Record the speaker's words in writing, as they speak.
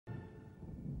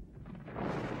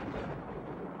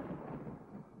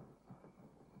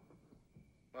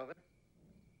Mother?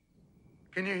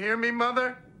 Can you hear me,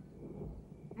 Mother?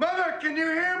 Mother, can you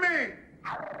hear me?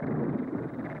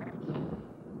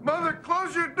 Mother,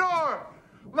 close your door!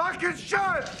 Lock it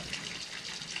shut!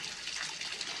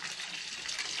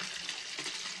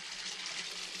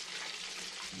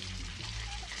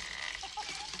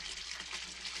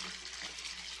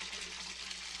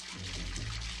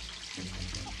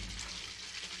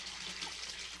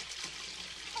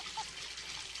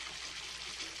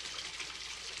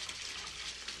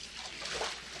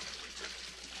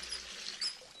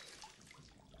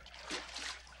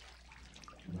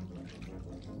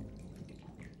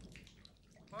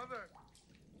 Mother!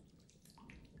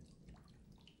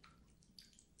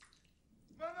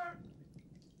 Mother!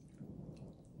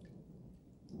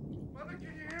 Mother,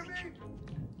 can you hear me?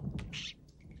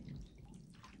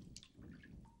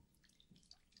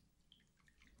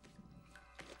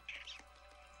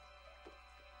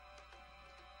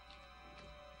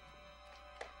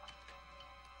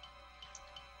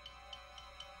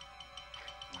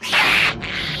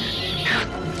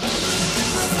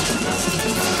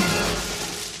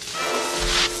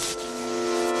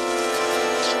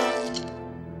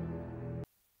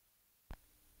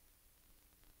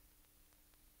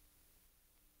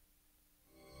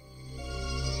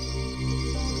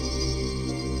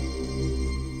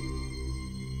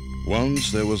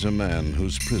 Once there was a man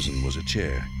whose prison was a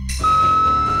chair.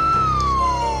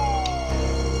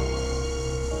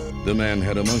 The man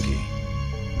had a monkey.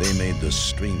 They made the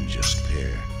strangest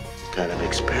pair. What kind of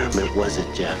experiment was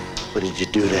it, Jeff? What did you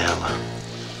do to Ella?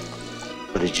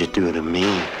 What did you do to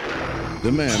me?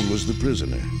 The man was the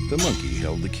prisoner. The monkey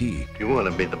held the key. You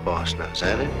want to be the boss now, is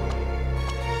that it?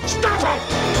 Stop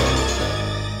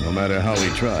it! No matter how he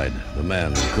tried, the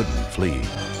man couldn't flee.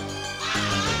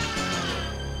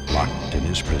 Locked in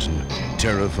his prison,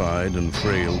 terrified and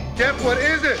frail. Jeff, what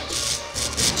is it?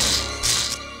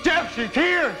 Jeff, she's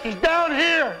here! She's down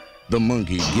here! The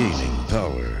monkey gaining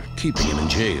power, keeping him in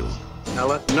jail.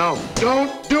 Ella, no.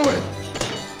 Don't do it!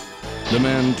 The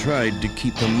man tried to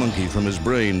keep the monkey from his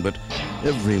brain, but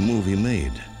every move he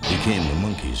made became the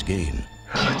monkey's gain.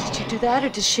 Did you do that, or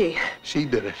did she? She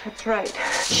did it. That's right.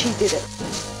 She did it.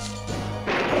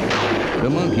 The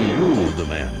monkey ruled the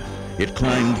man. It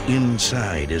climbed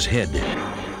inside his head.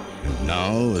 And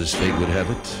now, as fate would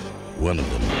have it, one of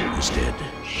them is dead.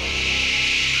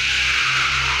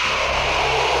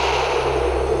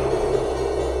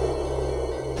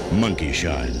 Monkey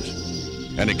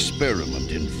Shines, an experiment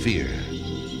in fear.